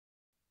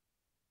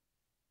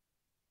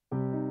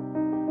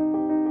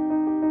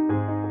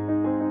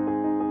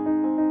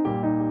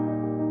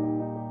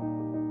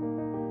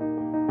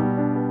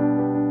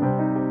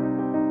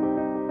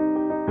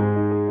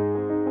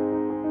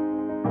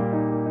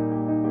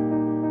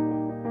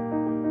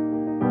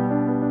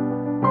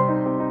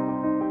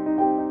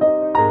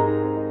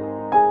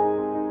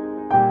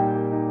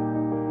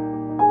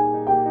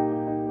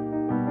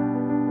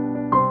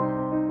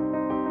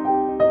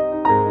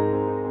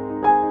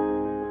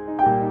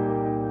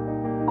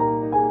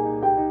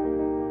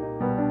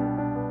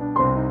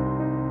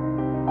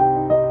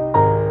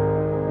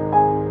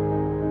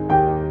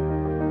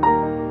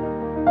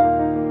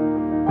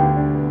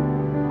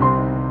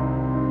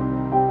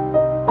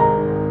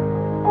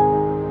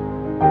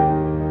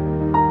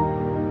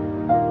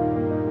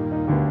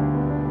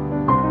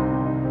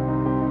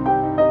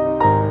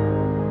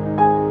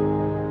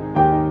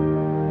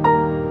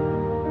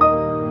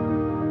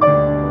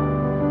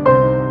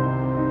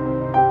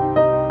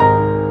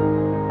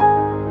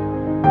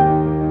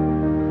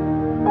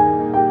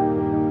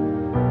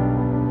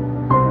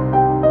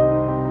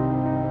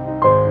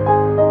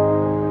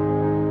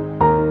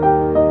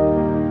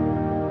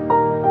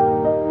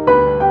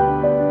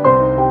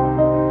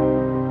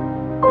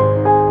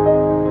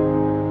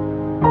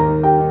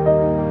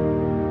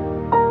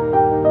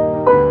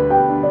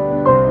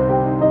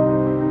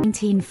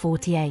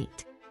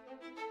1948.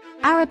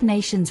 Arab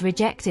nations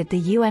rejected the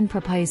UN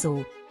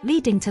proposal,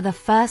 leading to the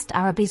First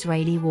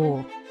Arab-Israeli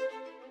War.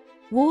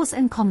 Wars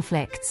and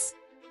conflicts.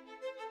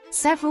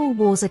 Several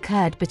wars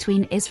occurred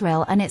between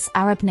Israel and its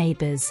Arab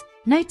neighbors,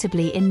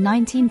 notably in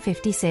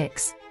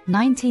 1956,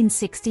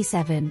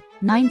 1967,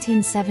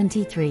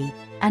 1973,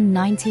 and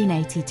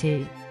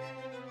 1982.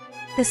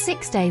 The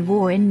Six-Day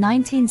War in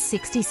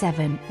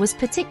 1967 was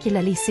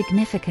particularly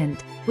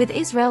significant, with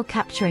Israel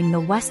capturing the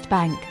West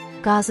Bank,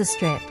 Gaza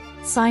Strip,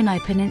 Sinai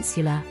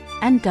Peninsula,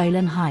 and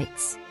Golan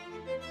Heights.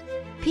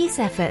 Peace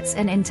efforts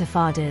and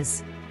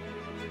intifadas.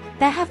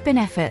 There have been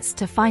efforts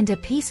to find a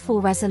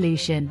peaceful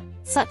resolution,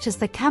 such as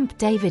the Camp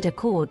David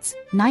Accords,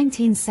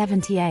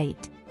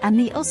 1978, and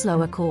the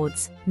Oslo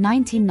Accords,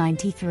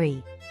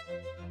 1993.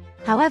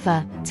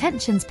 However,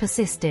 tensions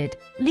persisted,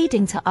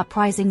 leading to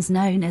uprisings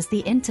known as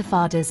the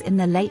Intifadas in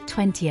the late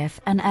 20th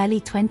and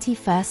early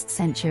 21st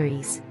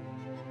centuries.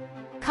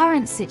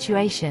 Current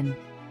situation.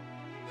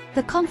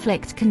 The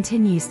conflict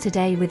continues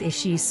today with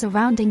issues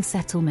surrounding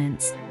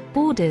settlements,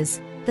 borders,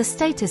 the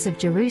status of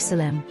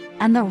Jerusalem,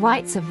 and the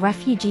rights of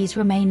refugees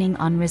remaining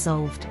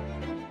unresolved.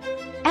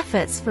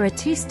 Efforts for a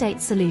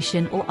two-state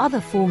solution or other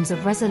forms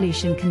of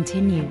resolution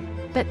continue,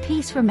 but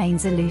peace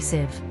remains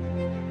elusive.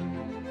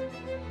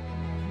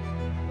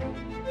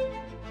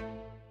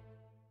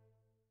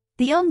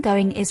 The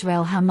ongoing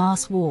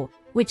Israel-Hamas war,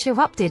 which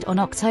erupted on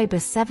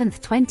October 7,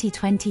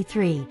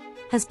 2023,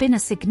 has been a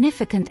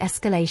significant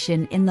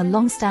escalation in the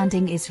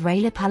long-standing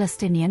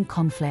Israeli-Palestinian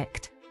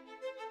conflict.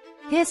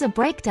 Here's a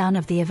breakdown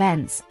of the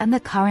events and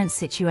the current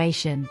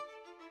situation.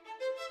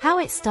 How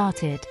it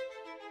started.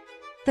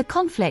 The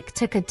conflict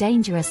took a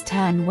dangerous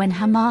turn when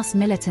Hamas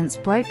militants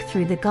broke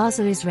through the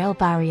Gaza-Israel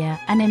barrier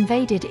and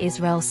invaded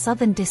Israel's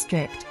southern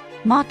district,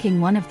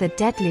 marking one of the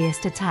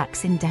deadliest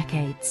attacks in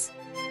decades.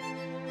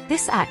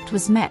 This act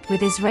was met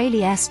with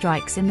Israeli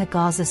airstrikes in the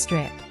Gaza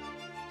Strip.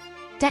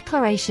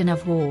 Declaration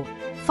of war.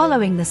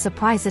 Following the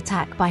surprise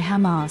attack by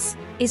Hamas,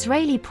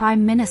 Israeli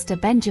Prime Minister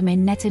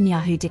Benjamin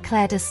Netanyahu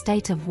declared a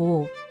state of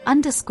war,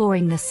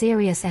 underscoring the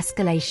serious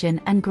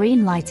escalation and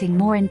green-lighting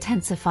more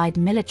intensified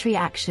military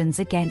actions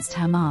against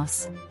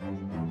Hamas.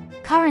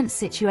 Current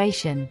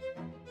situation.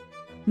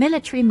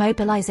 Military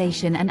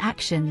mobilization and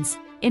actions.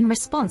 In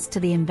response to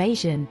the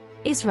invasion,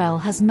 Israel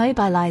has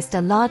mobilized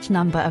a large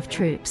number of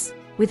troops,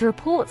 with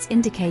reports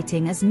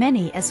indicating as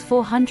many as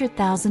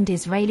 400,000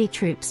 Israeli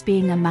troops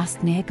being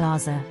amassed near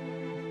Gaza.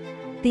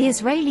 The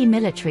Israeli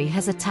military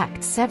has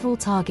attacked several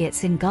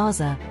targets in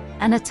Gaza,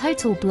 and a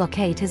total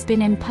blockade has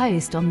been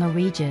imposed on the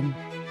region.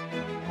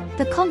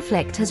 The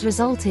conflict has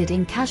resulted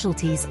in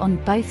casualties on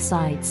both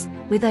sides,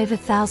 with over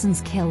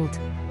thousands killed.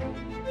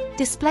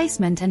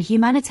 Displacement and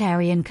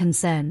humanitarian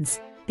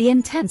concerns. The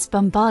intense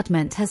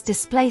bombardment has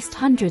displaced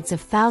hundreds of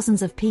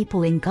thousands of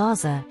people in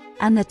Gaza,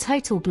 and the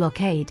total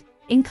blockade,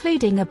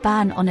 including a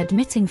ban on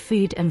admitting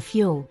food and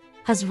fuel,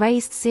 has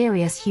raised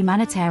serious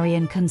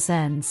humanitarian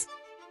concerns.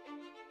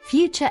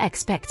 Future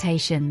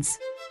expectations.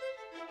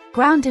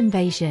 Ground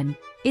invasion.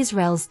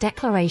 Israel's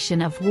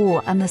declaration of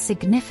war and the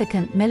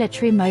significant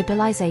military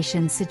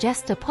mobilization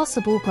suggest a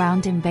possible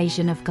ground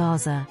invasion of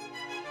Gaza.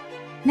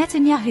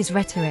 Netanyahu's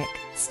rhetoric,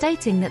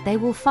 stating that they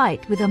will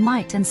fight with a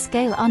might and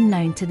scale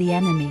unknown to the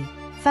enemy,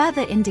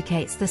 further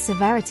indicates the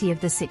severity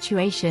of the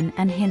situation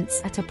and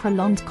hints at a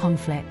prolonged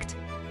conflict.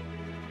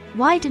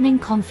 Widening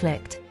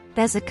conflict.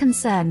 There's a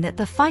concern that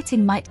the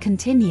fighting might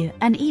continue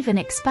and even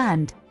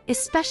expand,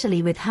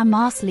 especially with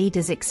Hamas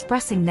leaders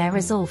expressing their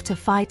resolve to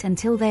fight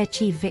until they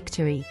achieve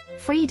victory,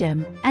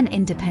 freedom, and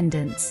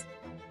independence.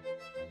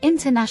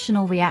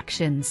 International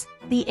reactions.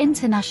 The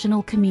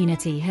international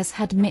community has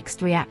had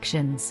mixed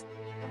reactions.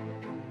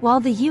 While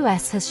the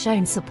US has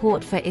shown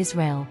support for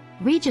Israel,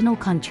 regional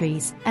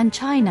countries and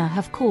China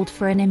have called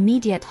for an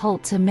immediate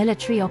halt to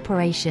military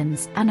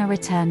operations and a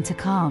return to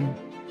calm.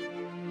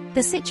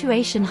 The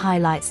situation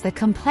highlights the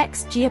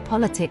complex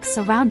geopolitics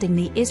surrounding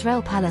the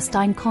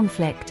Israel-Palestine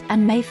conflict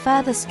and may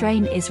further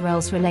strain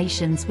Israel's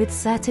relations with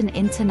certain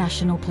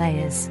international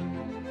players.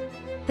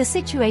 The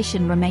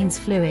situation remains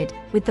fluid,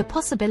 with the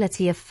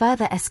possibility of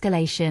further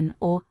escalation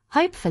or,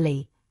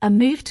 hopefully, a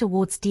move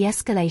towards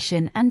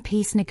de-escalation and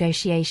peace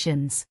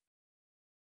negotiations.